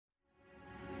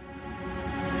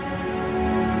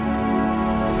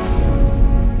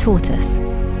Tortoise.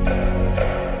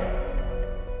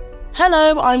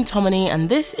 Hello, I'm Tomini, and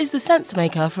this is The Sense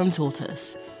Maker from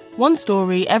Tortoise. One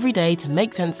story every day to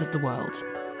make sense of the world.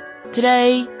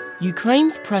 Today,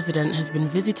 Ukraine's president has been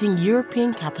visiting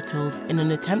European capitals in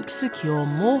an attempt to secure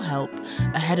more help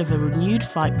ahead of a renewed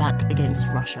fight back against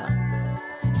Russia.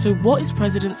 So what is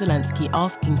President Zelensky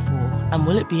asking for, and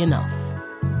will it be enough?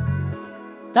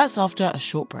 That's after a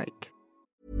short break.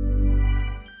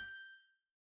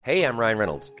 Hey, I'm Ryan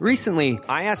Reynolds. Recently,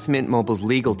 I asked Mint Mobile's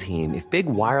legal team if big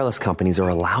wireless companies are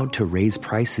allowed to raise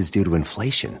prices due to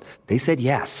inflation. They said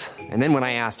yes. And then when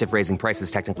I asked if raising prices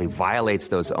technically violates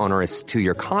those onerous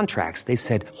two-year contracts, they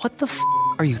said, "What the f***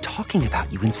 are you talking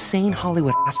about, you insane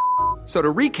Hollywood ass?" So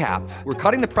to recap, we're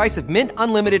cutting the price of Mint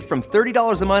Unlimited from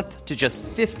 $30 a month to just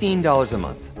 $15 a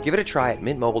month. Give it a try at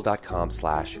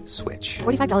mintmobile.com/switch.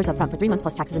 $45 up front for 3 months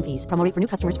plus taxes and fees. Promo rate for new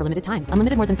customers for limited time.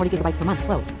 Unlimited more than 40 gigabytes per month.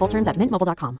 Slows full terms at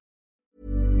mintmobile.com.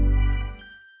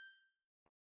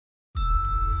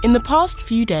 In the past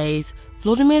few days,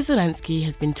 Volodymyr Zelensky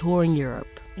has been touring Europe.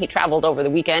 He traveled over the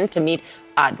weekend to meet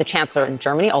the Chancellor in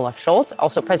Germany, Olaf Scholz,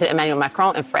 also President Emmanuel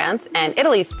Macron in France, and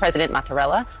Italy's President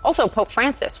Mattarella, also Pope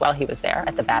Francis while he was there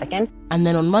at the Vatican. And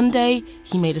then on Monday,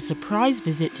 he made a surprise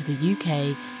visit to the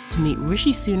UK to meet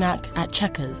Rishi Sunak at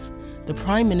Chequers, the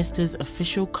Prime Minister's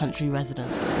official country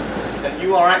residence. And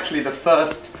you are actually the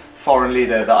first foreign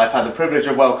leader that I've had the privilege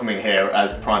of welcoming here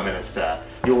as Prime Minister.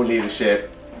 Your leadership,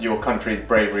 your country's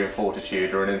bravery and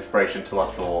fortitude are an inspiration to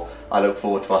us all. I look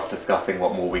forward to us discussing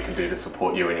what more we can do to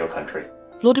support you and your country.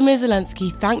 Volodymyr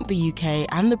Zelensky thanked the UK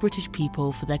and the British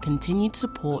people for their continued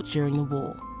support during the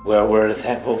war. We're very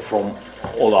thankful from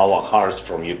all our hearts,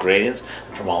 from Ukrainians,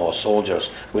 from our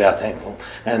soldiers. We are thankful.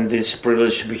 And this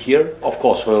privilege to be here. Of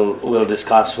course, we'll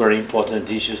discuss very important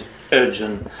issues,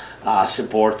 urgent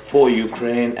support for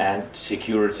Ukraine and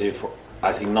security for,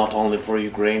 I think, not only for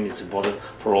Ukraine, it's important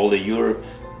for all the Europe.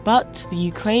 But the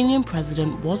Ukrainian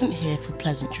president wasn't here for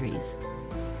pleasantries.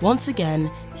 Once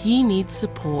again, he needs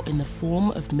support in the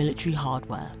form of military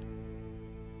hardware.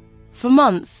 For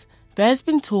months, there's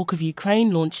been talk of Ukraine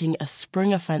launching a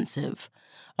spring offensive,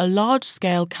 a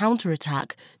large-scale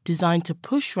counterattack designed to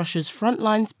push Russia's front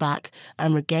lines back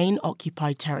and regain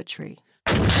occupied territory.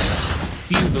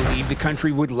 Few believed the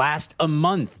country would last a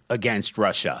month against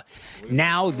Russia.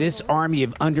 Now this army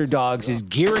of underdogs is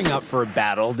gearing up for a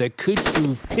battle that could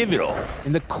prove pivotal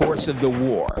in the course of the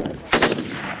war.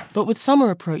 But with summer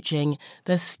approaching,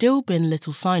 there's still been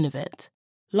little sign of it.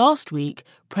 Last week,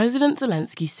 President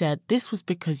Zelensky said this was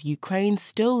because Ukraine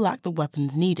still lacked the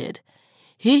weapons needed.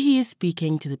 Here he is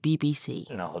speaking to the BBC.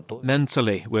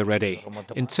 Mentally, we're ready.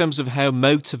 In terms of how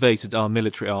motivated our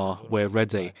military are, we're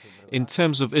ready. In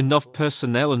terms of enough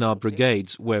personnel in our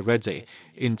brigades, we're ready.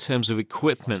 In terms of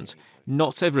equipment,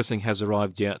 not everything has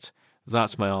arrived yet.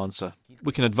 That's my answer.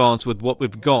 We can advance with what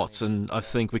we've got, and I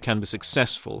think we can be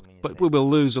successful, but we will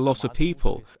lose a lot of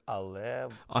people.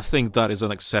 I think that is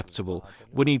unacceptable.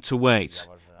 We need to wait.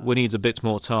 We need a bit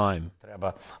more time.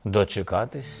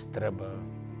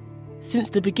 Since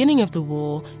the beginning of the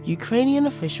war, Ukrainian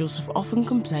officials have often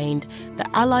complained that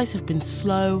allies have been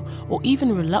slow or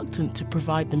even reluctant to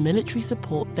provide the military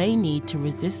support they need to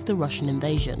resist the Russian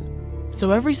invasion.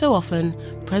 So every so often,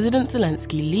 President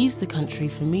Zelensky leaves the country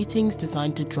for meetings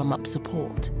designed to drum up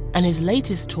support, and his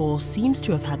latest tour seems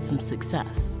to have had some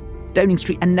success. Downing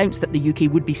Street announced that the UK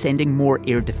would be sending more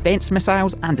air defence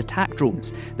missiles and attack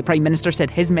drones. The Prime Minister said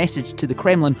his message to the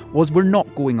Kremlin was we're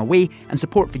not going away and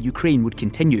support for Ukraine would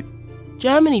continue.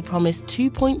 Germany promised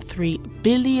 £2.3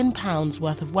 billion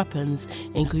worth of weapons,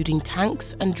 including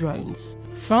tanks and drones.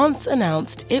 France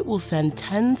announced it will send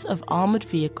tens of armoured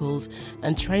vehicles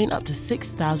and train up to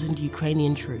 6,000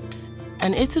 Ukrainian troops.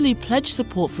 And Italy pledged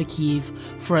support for Kyiv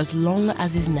for as long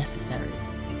as is necessary.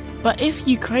 But if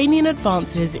Ukrainian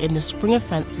advances in the spring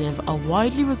offensive are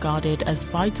widely regarded as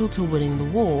vital to winning the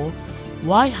war,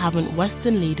 why haven't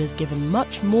Western leaders given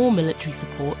much more military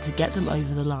support to get them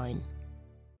over the line?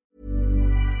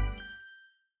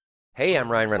 Hey, I'm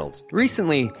Ryan Reynolds.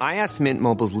 Recently, I asked Mint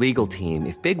Mobile's legal team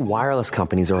if big wireless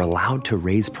companies are allowed to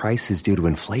raise prices due to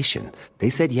inflation. They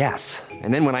said yes.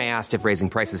 And then when I asked if raising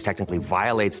prices technically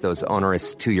violates those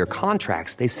onerous two-year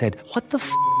contracts, they said, "What the f***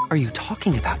 are you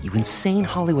talking about, you insane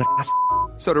Hollywood ass?"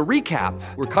 So to recap,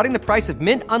 we're cutting the price of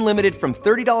Mint Unlimited from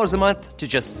 $30 a month to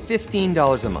just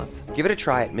 $15 a month. Give it a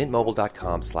try at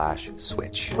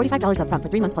mintmobile.com/switch. $45 up front for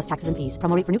 3 months plus taxes and fees.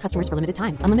 Promo rate for new customers for limited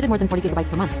time. Unlimited more than 40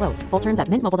 gigabytes per month. Slows full terms at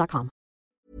mintmobile.com.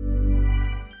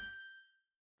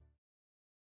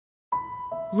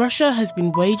 Russia has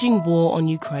been waging war on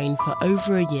Ukraine for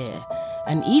over a year,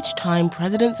 and each time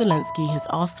President Zelensky has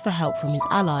asked for help from his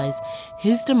allies,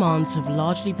 his demands have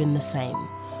largely been the same: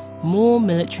 more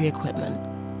military equipment.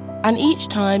 And each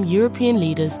time, European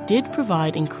leaders did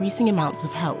provide increasing amounts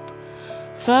of help.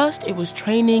 First, it was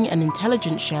training and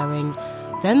intelligence sharing,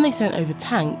 then they sent over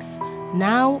tanks,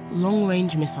 now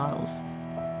long-range missiles.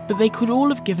 But they could all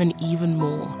have given even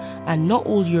more, and not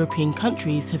all European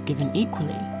countries have given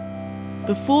equally.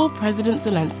 Before President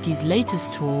Zelensky's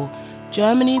latest tour,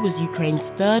 Germany was Ukraine's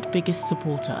third biggest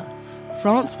supporter,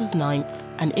 France was 9th,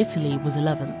 and Italy was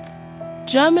 11th.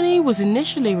 Germany was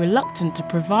initially reluctant to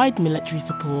provide military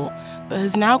support, but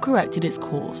has now corrected its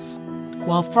course,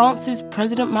 while France's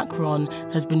President Macron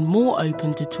has been more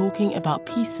open to talking about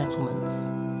peace settlements.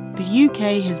 The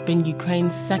UK has been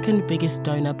Ukraine's second biggest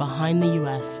donor behind the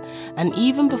US, and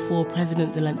even before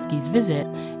President Zelensky's visit,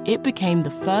 it became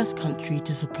the first country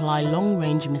to supply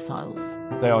long-range missiles.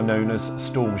 They are known as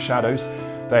Storm Shadows.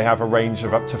 They have a range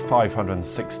of up to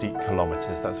 560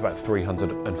 kilometres, that's about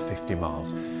 350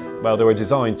 miles. Well, they were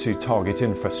designed to target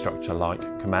infrastructure like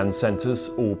command centres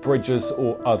or bridges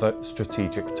or other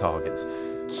strategic targets.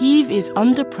 Kyiv is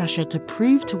under pressure to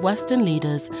prove to Western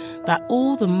leaders that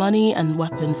all the money and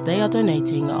weapons they are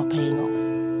donating are paying off.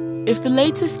 If the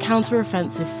latest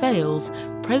counter-offensive fails,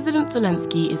 President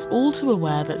Zelensky is all too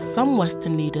aware that some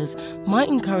Western leaders might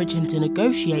encourage him to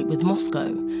negotiate with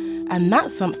Moscow, and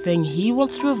that's something he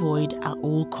wants to avoid at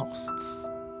all costs.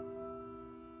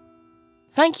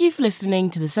 Thank you for listening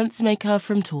to The Sensemaker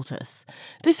from Tortoise.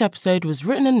 This episode was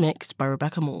written and mixed by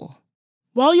Rebecca Moore.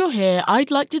 While you're here, I'd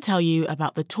like to tell you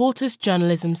about the Tortoise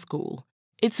Journalism School.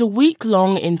 It's a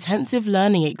week-long intensive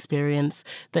learning experience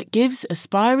that gives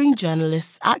aspiring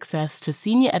journalists access to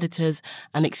senior editors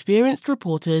and experienced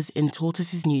reporters in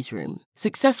Tortoise's newsroom.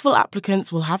 Successful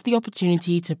applicants will have the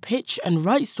opportunity to pitch and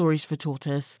write stories for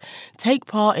Tortoise, take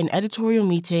part in editorial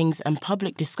meetings and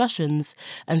public discussions,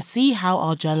 and see how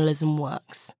our journalism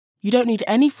works. You don't need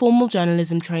any formal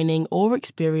journalism training or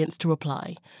experience to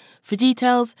apply. For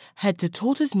details, head to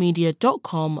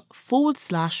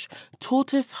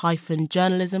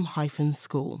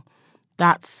tortoisemedia.com/tortoise-journalism-school.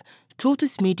 That's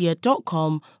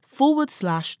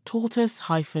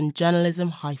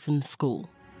tortoisemedia.com/tortoise-journalism-school.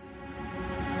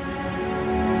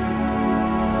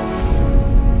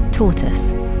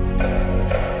 Tortoise.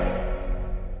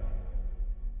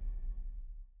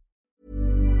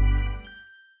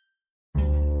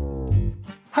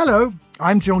 Hello,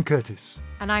 I'm John Curtis.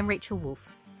 And I'm Rachel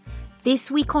Wolfe.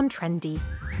 This week on Trendy,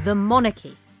 the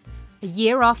monarchy. A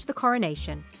year after the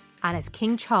coronation, and as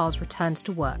King Charles returns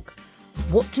to work,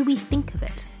 what do we think of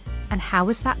it? And how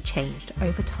has that changed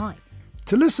over time?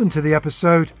 To listen to the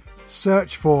episode,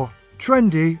 search for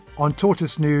Trendy on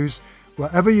Tortoise News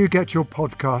wherever you get your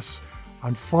podcasts,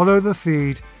 and follow the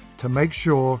feed to make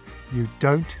sure you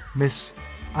don't miss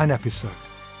an episode.